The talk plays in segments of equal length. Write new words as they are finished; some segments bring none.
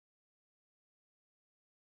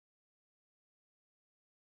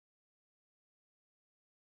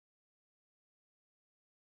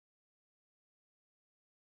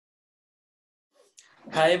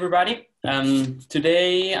Hi, everybody.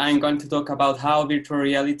 Today I'm going to talk about how virtual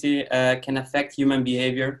reality can affect human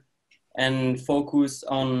behavior and focus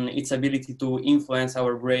on its ability to influence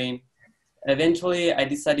our brain. Eventually, I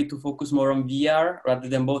decided to focus more on VR rather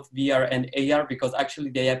than both VR and AR because actually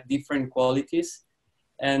they have different qualities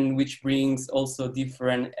and which brings also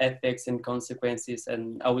different effects and consequences.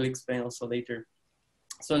 And I will explain also later.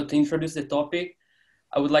 So to introduce the topic,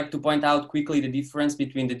 I would like to point out quickly the difference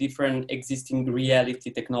between the different existing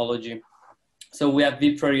reality technology. So we have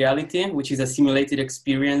virtual reality, which is a simulated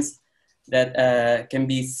experience that can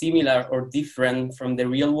be similar or different from the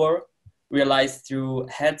real world, realized through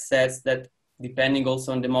headsets that, depending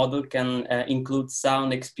also on the model, can include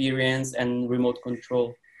sound experience and remote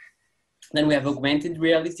control. Then we have augmented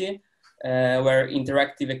reality, where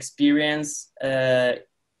interactive experience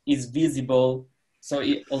is visible, so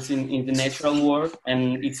also in the natural world,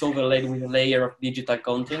 and it's overlaid with a layer of digital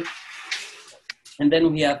content. And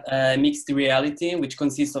then we have mixed reality, which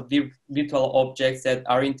consists of virtual objects that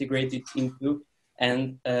are integrated into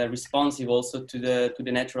and responsive also to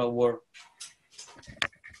the natural world.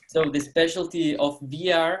 So the specialty of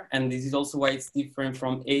VR, and this is also why it's different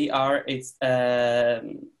from AR, it's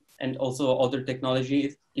and also other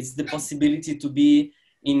technologies, it's the possibility to be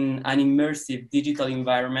in an immersive digital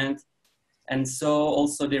environment. And so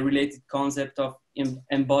also the related concept of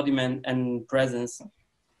embodiment and presence.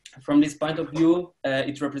 From this point of view,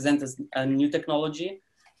 it represents a new technology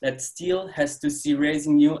that still has to see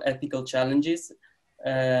raising new ethical challenges.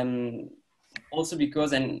 Also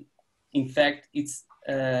because, and in fact, its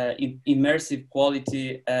immersive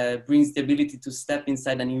quality brings the ability to step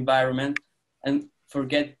inside an environment and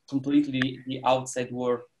forget completely the outside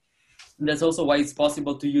world. And that's also why it's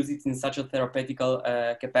possible to use it in such a therapeutical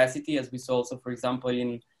capacity, as we saw also, for example,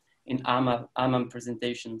 in AMA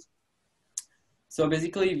presentations. So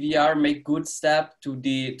basically, VR make good step to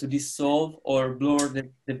dissolve or blur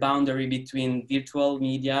the boundary between virtual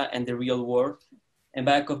media and the real world. And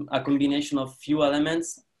by a combination of few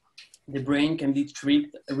elements, the brain can be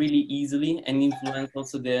tricked really easily and influence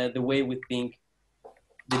also the way we think.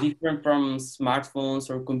 The difference from smartphones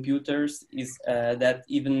or computers is that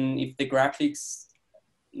even if the graphics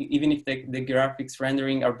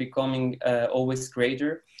rendering are becoming always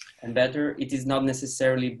greater and better, it is not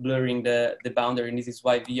necessarily blurring the boundary, and this is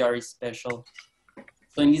why VR is special.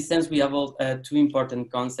 So in this sense, we have two important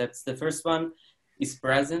concepts. The first one is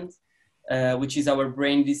present, which is our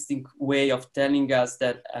brain distinct way of telling us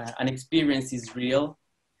that an experience is real.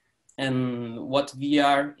 And what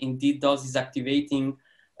VR indeed does is activating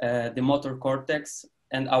the motor cortex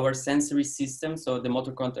and our sensory system, so the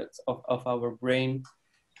motor cortex of our brain,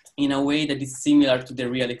 in a way that is similar to the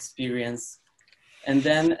real experience. And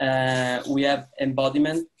then we have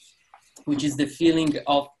embodiment, which is the feeling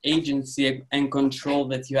of agency and control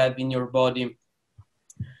that you have in your body.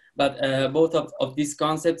 But both of these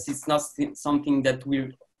concepts, it's not something that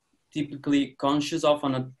we're typically conscious of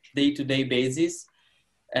on a day-to-day basis.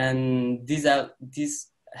 And this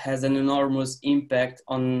has an enormous impact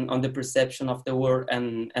on the perception of the world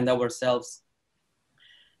and ourselves.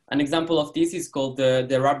 An example of this is called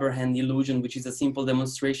the rubber hand illusion, which is a simple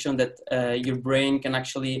demonstration that your brain can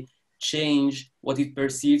actually change what it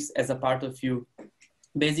perceives as a part of you.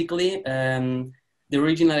 Basically, the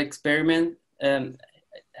original experiment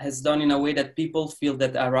has done in a way that people feel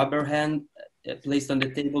that a rubber hand placed on the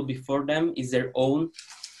table before them is their own,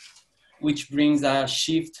 which brings a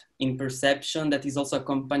shift in perception that is also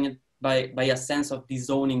accompanied by a sense of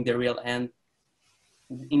disowning the real hand.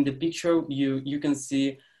 In the picture, you can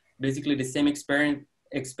see basically the same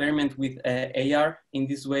experiment with AR in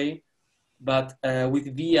this way, but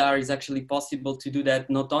with VR it's actually possible to do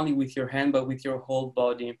that not only with your hand, but with your whole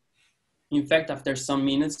body. In fact, after some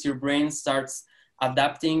minutes, your brain starts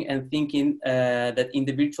adapting and thinking that in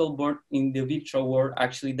the virtual world,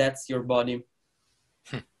 actually that's your body.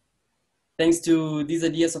 Thanks to these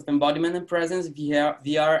ideas of embodiment and presence,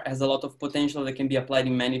 VR has a lot of potential that can be applied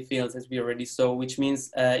in many fields, as we already saw, which means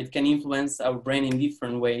it can influence our brain in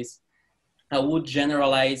different ways. I would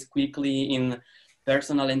generalize quickly in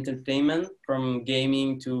personal entertainment, from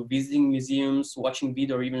gaming to visiting museums, watching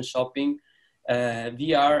video, or even shopping.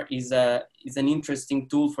 VR is an interesting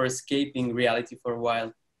tool for escaping reality for a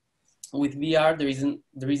while. With VR,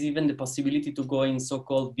 there is even the possibility to go in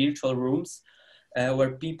so-called virtual rooms,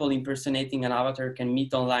 where people impersonating an avatar can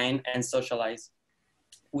meet online and socialize.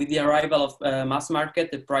 With the arrival of mass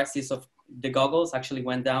market, the prices of the goggles actually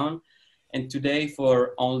went down. And today,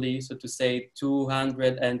 for only, so to say,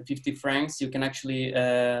 250 francs, you can actually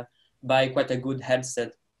buy quite a good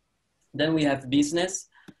headset. Then we have business,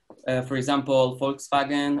 For example,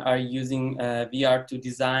 Volkswagen are using VR to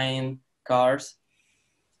design cars.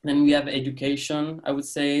 Then we have education, I would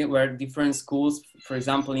say, where different schools, for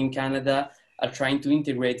example, in Canada, are trying to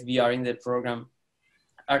integrate VR in their program.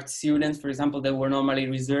 Art students, for example, that were normally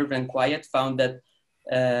reserved and quiet, found that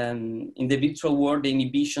in the virtual world, the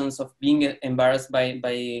inhibitions of being embarrassed by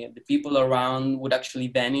the people around would actually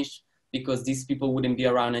vanish because these people wouldn't be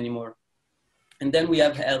around anymore. And then we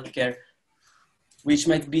have healthcare, which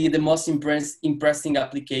might be the most impressive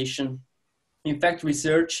application. In fact,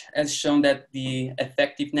 research has shown that the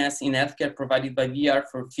effectiveness in healthcare provided by VR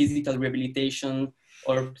for physical rehabilitation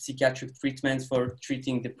or psychiatric treatments for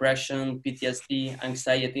treating depression, PTSD,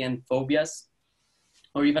 anxiety, and phobias,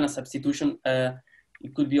 or even a substitution.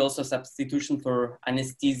 It could be also a substitution for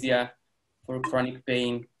anesthesia for chronic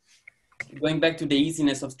pain. Going back to the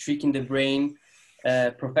easiness of tricking the brain,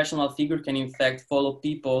 a professional figure can in fact follow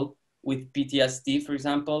people with PTSD, for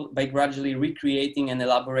example, by gradually recreating and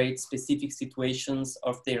elaborate specific situations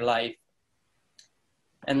of their life.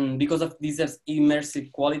 And because of this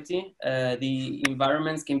immersive quality, the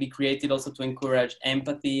environments can be created also to encourage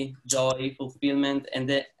empathy, joy, fulfillment,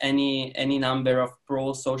 and any number of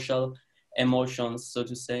pro-social emotions, so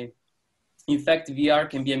to say. In fact, VR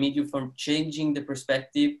can be a medium for changing the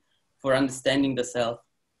perspective for understanding the self.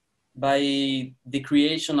 By the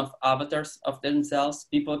creation of avatars of themselves,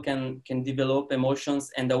 people can develop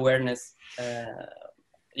emotions and awareness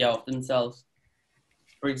of themselves.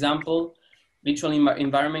 For example, virtual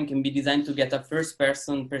environment can be designed to get a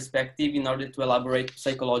first-person perspective in order to elaborate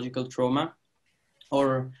psychological trauma.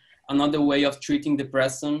 Or another way of treating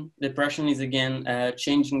depression is again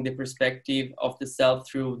changing the perspective of the self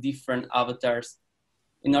through different avatars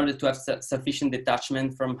in order to have sufficient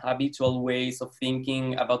detachment from habitual ways of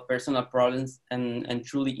thinking about personal problems and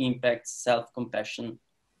truly impact self-compassion.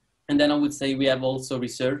 And then I would say we have also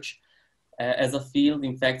research. As a field,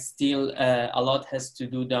 in fact, still a lot has to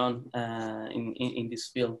do done in this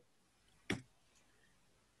field.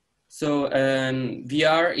 So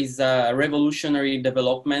VR is a revolutionary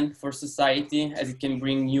development for society as it can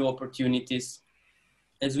bring new opportunities.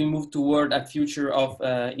 As we move toward a future of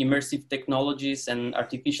immersive technologies and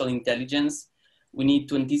artificial intelligence, we need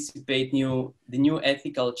to anticipate the new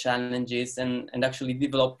ethical challenges and actually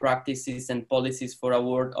develop practices and policies for a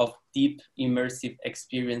world of deep immersive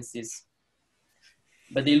experiences.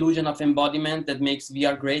 But the illusion of embodiment that makes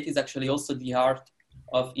VR great is actually also the heart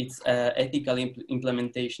of its ethical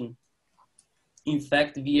implementation. In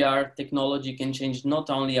fact, VR technology can change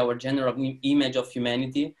not only our general image of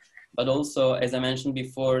humanity, but also, as I mentioned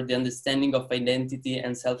before, the understanding of identity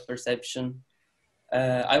and self-perception.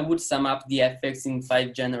 I would sum up the effects in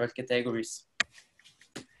 5 general categories.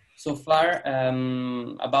 So far,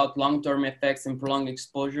 about long-term effects and prolonged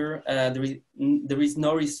exposure, there is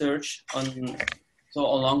no research on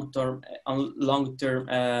long-term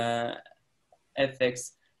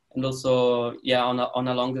effects, and also on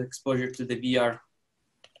a long exposure to the VR,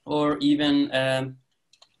 or even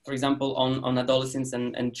for example on adolescents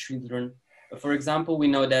and children. For example, we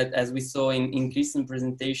know that, as we saw in recent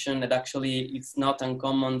presentation, that actually it's not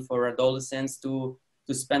uncommon for adolescents to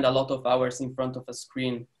spend a lot of hours in front of a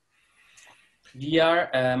screen.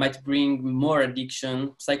 VR might bring more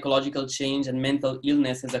addiction, psychological change, and mental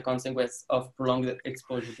illness as a consequence of prolonged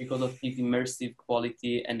exposure because of this immersive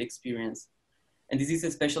quality and experience. And this is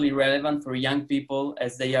especially relevant for young people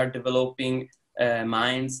as they are developing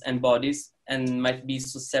minds and bodies and might be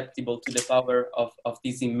susceptible to the power of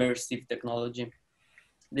this immersive technology.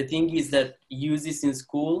 The thing is that uses in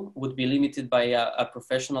school would be limited by a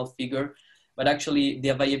professional figure, but actually the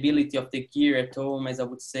availability of the gear at home, as I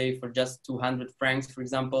would say, for just 200 francs, for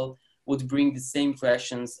example, would bring the same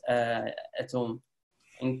questions at home.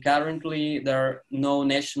 And currently there are no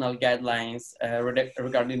national guidelines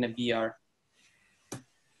regarding the VR.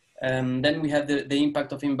 Then we have the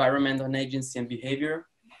impact of environment on agency and behavior.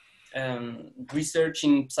 Research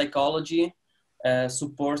in psychology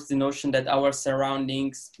supports the notion that our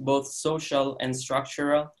surroundings, both social and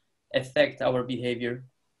structural, affect our behavior.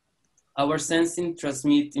 Our sensing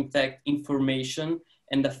transmit, in fact, information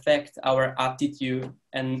and affect our attitude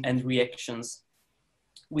and reactions.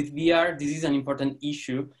 With VR, this is an important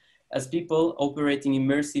issue as people operate in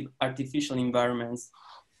immersive artificial environments.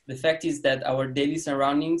 The fact is that our daily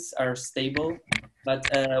surroundings are stable, but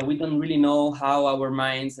we don't really know how our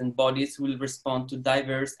minds and bodies will respond to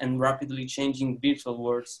diverse and rapidly changing virtual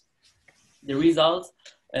worlds. The result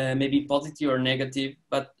may be positive or negative,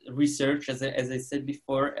 but research, as I said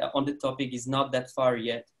before, on the topic is not that far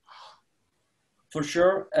yet. For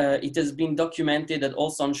sure, it has been documented that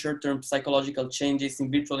also on short-term psychological changes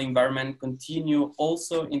in virtual environment continue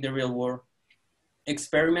also in the real world.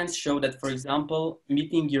 Experiments show that, for example,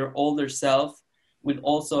 meeting your older self will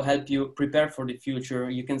also help you prepare for the future.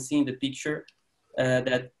 You can see in the picture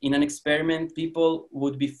that in an experiment, people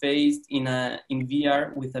would be faced in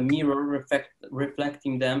VR with a mirror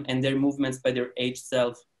reflecting them and their movements by their aged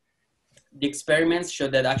self. The experiments show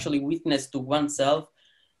that actually witness to oneself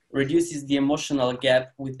reduces the emotional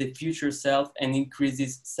gap with the future self and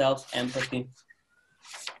increases self-empathy.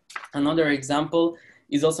 Another example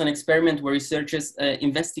is also an experiment where researchers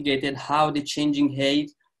investigated how the changing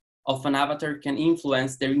height of an avatar can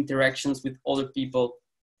influence their interactions with other people.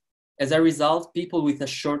 As a result, people with a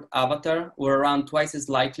short avatar were around twice as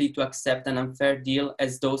likely to accept an unfair deal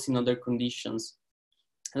as those in other conditions.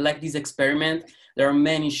 Like this experiment, there are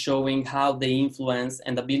many showing how the influence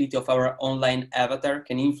and ability of our online avatar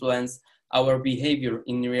can influence our behavior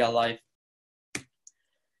in real life.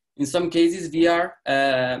 In some cases, VR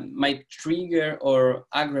might trigger or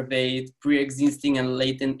aggravate pre-existing and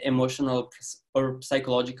latent emotional or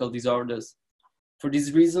psychological disorders. For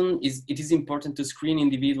this reason, it is important to screen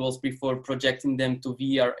individuals before projecting them to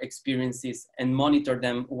VR experiences and monitor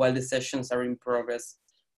them while the sessions are in progress,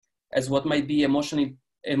 as what might be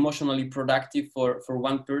emotionally productive for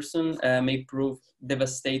one person may prove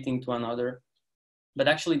devastating to another. But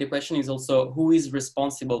actually the question is also who is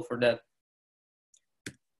responsible for that?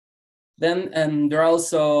 Then there are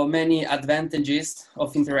also many advantages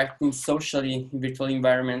of interacting socially in virtual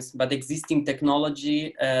environments, but existing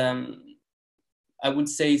technology, I would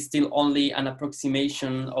say, is still only an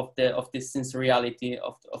approximation of the sensoriality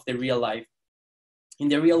of the real life. In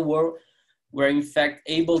the real world, we're in fact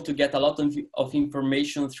able to get a lot of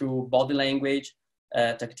information through body language,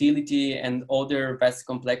 tactility, and other vast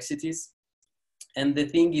complexities. And the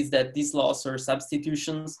thing is that these loss or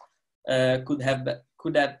substitutions could have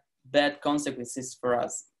bad consequences for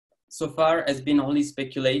us. So far has been only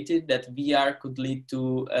speculated that VR could lead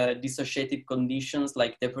to dissociative conditions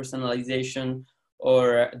like depersonalization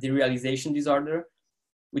or derealization disorder,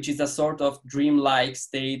 which is a sort of dream-like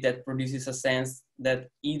state that produces a sense that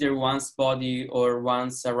either one's body or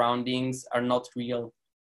one's surroundings are not real.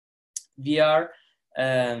 VR,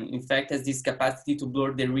 in fact, has this capacity to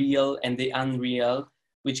blur the real and the unreal,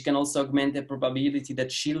 which can also augment the probability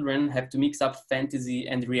that children have to mix up fantasy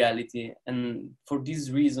and reality. And for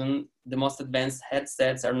this reason, the most advanced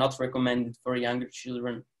headsets are not recommended for younger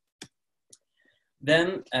children.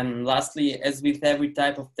 Then, and lastly, as with every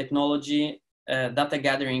type of technology, data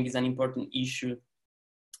gathering is an important issue.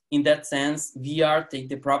 In that sense, VR takes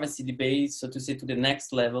the privacy debate, so to say, to the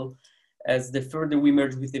next level, as the further we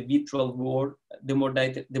merge with the virtual world, the more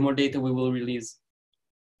data we will release.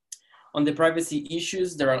 On the privacy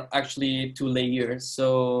issues, there are actually two layers,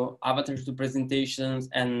 so avatars to presentations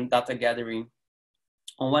and data gathering.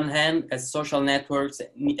 On one hand, as social networks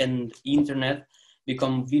and internet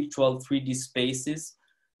become virtual 3D spaces,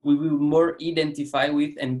 we will more identify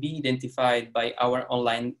with and be identified by our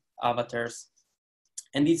online avatars.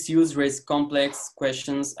 And its use raises complex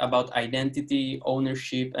questions about identity,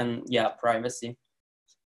 ownership, and privacy.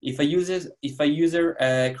 If a user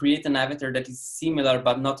creates an avatar that is similar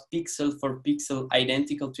but not pixel for pixel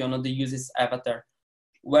identical to another user's avatar,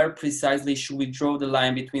 where precisely should we draw the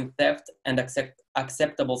line between theft and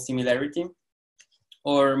acceptable similarity?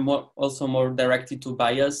 Or also more directly to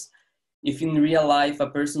bias? If in real life a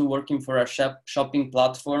person working for a shopping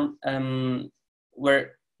platform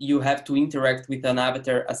where you have to interact with an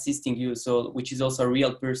avatar assisting you, so which is also a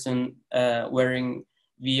real person wearing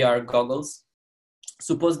VR goggles.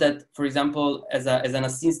 Suppose that, for example, as an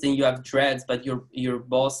assistant, you have dreads, but your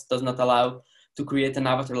boss does not allow to create an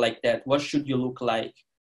avatar like that. What should you look like?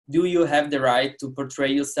 Do you have the right to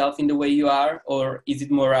portray yourself in the way you are, or is it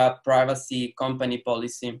more a privacy company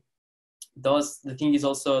policy? The thing is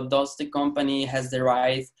also, does the company has the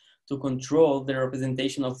right to control the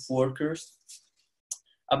representation of workers?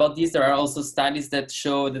 About this, there are also studies that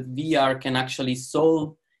show that VR can actually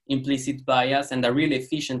solve implicit bias and are really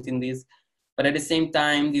efficient in this. But at the same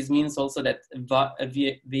time, this means also that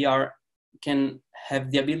VR can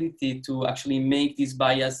have the ability to actually make this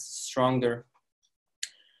bias stronger.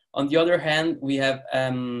 On the other hand, we have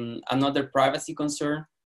another privacy concern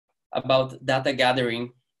about data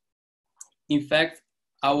gathering. In fact,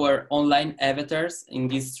 our online avatars in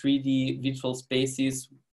these 3D virtual spaces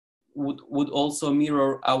would also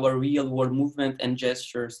mirror our real world movement and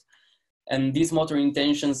gestures. And these motor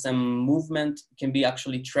intentions and movement can be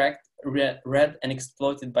actually tracked, read and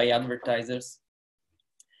exploited by advertisers.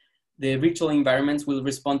 The virtual environments will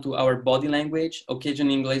respond to our body language,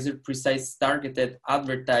 occasioning laser-precise targeted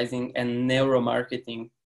advertising and neuromarketing,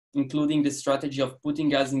 including the strategy of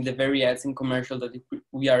putting us in the very ads and commercial that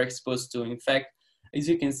we are exposed to. In fact, as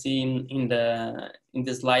you can see in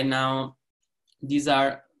the slide now, these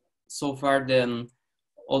are so far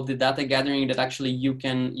all the data gathering that actually you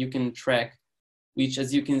can track, which,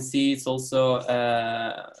 as you can see, it's also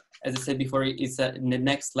as I said before, it's in the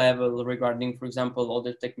next level regarding, for example,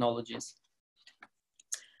 other technologies.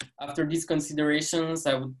 After these considerations,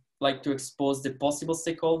 I would like to expose the possible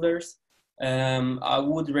stakeholders. I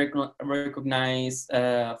would recognize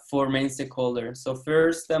 4 main stakeholders. So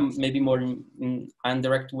first, maybe more in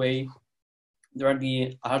indirect way, there are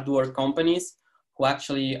the hardware companies who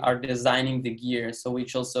actually are designing the gear, so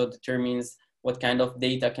which also determines what kind of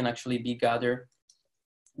data can actually be gathered.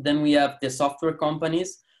 Then we have the software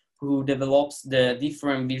companies who develops the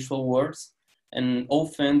different virtual worlds, and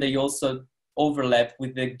often they also overlap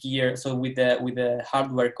with the gear, so with the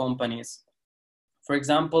hardware companies. For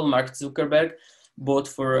example, Mark Zuckerberg bought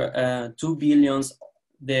for $2 billion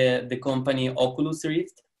the company Oculus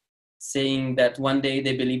Rift, saying that one day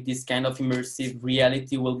they believe this kind of immersive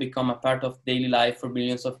reality will become a part of daily life for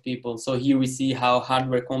billions of people. So here we see how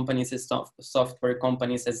hardware companies and software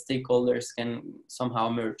companies as stakeholders can somehow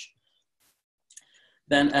merge.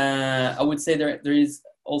 Then I would say there is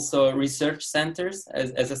also research centers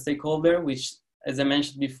as a stakeholder, which, as I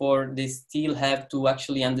mentioned before, they still have to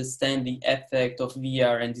actually understand the effect of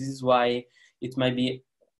VR, and this is why it might be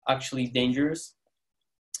actually dangerous.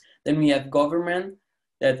 Then we have government,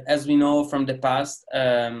 that, as we know from the past,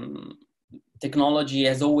 technology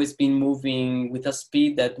has always been moving with a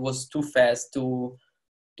speed that was too fast to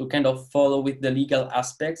kind of follow with the legal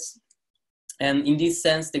aspects. And in this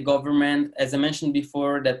sense, the government, as I mentioned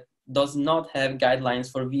before, that does not have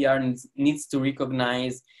guidelines for VR needs to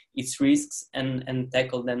recognize its risks and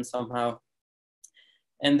tackle them somehow.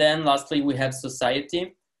 And then lastly, we have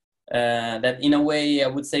society, that in a way, I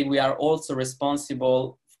would say we are also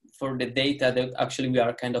responsible for the data that actually we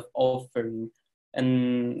are kind of offering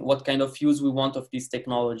and what kind of use we want of this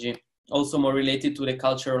technology. Also more related to the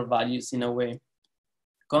cultural values in a way.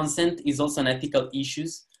 Consent is also an ethical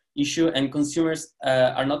issue, and consumers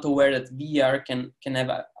are not aware that VR can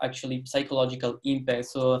have actually psychological impact.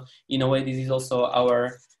 So in a way, this is also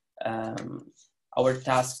our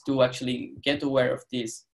task to actually get aware of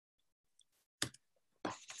this.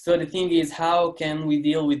 So the thing is, how can we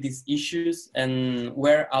deal with these issues and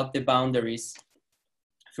where are the boundaries?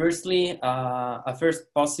 Firstly, a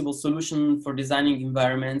first possible solution for designing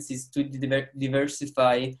environments is to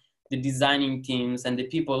diversify the designing teams and the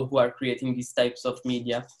people who are creating these types of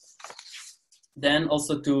media. Then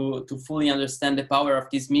also to fully understand the power of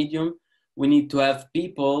this medium, we need to have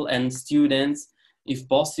people and students, if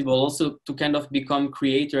possible, also to kind of become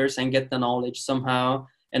creators and get the knowledge somehow,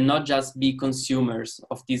 and not just be consumers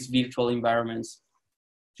of these virtual environments.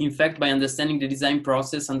 In fact, by understanding the design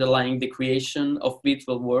process underlying the creation of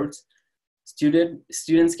virtual worlds,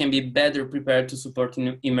 students can be better prepared to support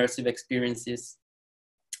immersive experiences.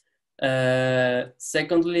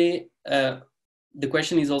 Secondly, the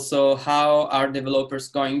question is also, how are developers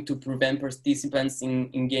going to prevent participants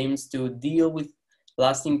in games to deal with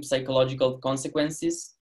lasting psychological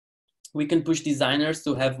consequences? We can push designers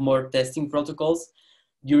to have more testing protocols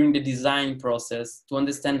during the design process to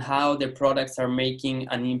understand how their products are making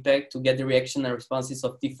an impact, to get the reaction and responses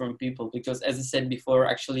of different people. Because as I said before,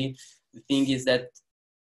 actually, the thing is that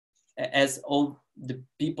as all the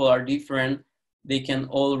people are different, they can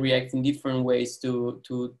all react in different ways to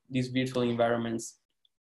these virtual environments.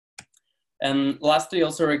 And lastly,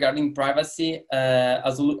 also regarding privacy,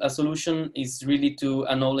 a solution is really to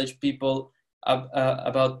acknowledge people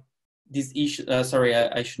about this issue. Sorry,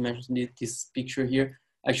 I should mention this picture here.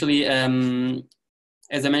 Actually,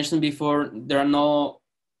 as I mentioned before, there are no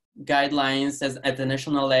guidelines at the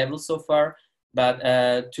national level so far, but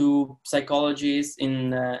 2 psychologists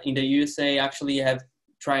in the USA actually have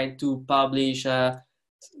tried to publish a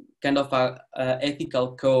kind of a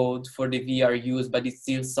ethical code for the VR use, but it's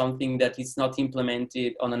still something that is not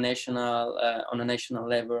implemented on a national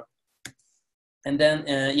level. And then,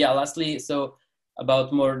 yeah, lastly, so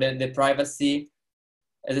about more the privacy.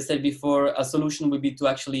 As I said before, a solution would be to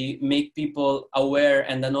actually make people aware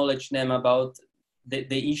and acknowledge them about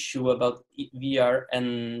the issue about VR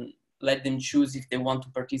and let them choose if they want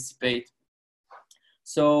to participate.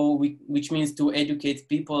 So, which means to educate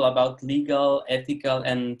people about legal, ethical,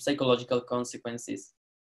 and psychological consequences.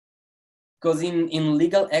 Because in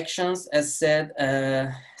legal actions, as said,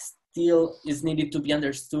 still is needed to be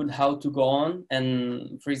understood how to go on.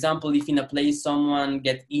 And for example, if in a place someone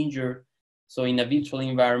gets injured, so in a virtual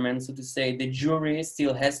environment, so to say, the jury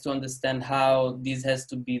still has to understand how this has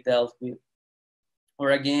to be dealt with.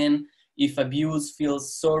 Or again, if abuse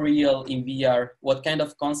feels so real in VR, what kind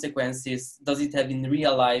of consequences does it have in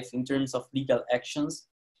real life in terms of legal actions?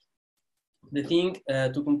 The thing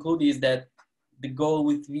to conclude is that the goal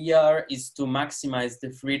with VR is to maximize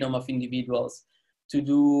the freedom of individuals to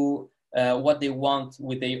do what they want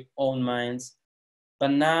with their own minds.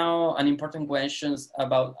 But now an important question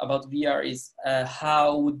about VR is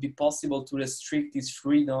how would be possible to restrict this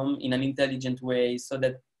freedom in an intelligent way so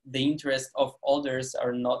that the interests of others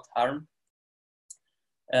are not harmed.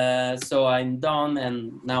 So I'm done,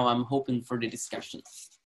 and now I'm hoping for the discussion.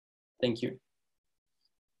 Thank you.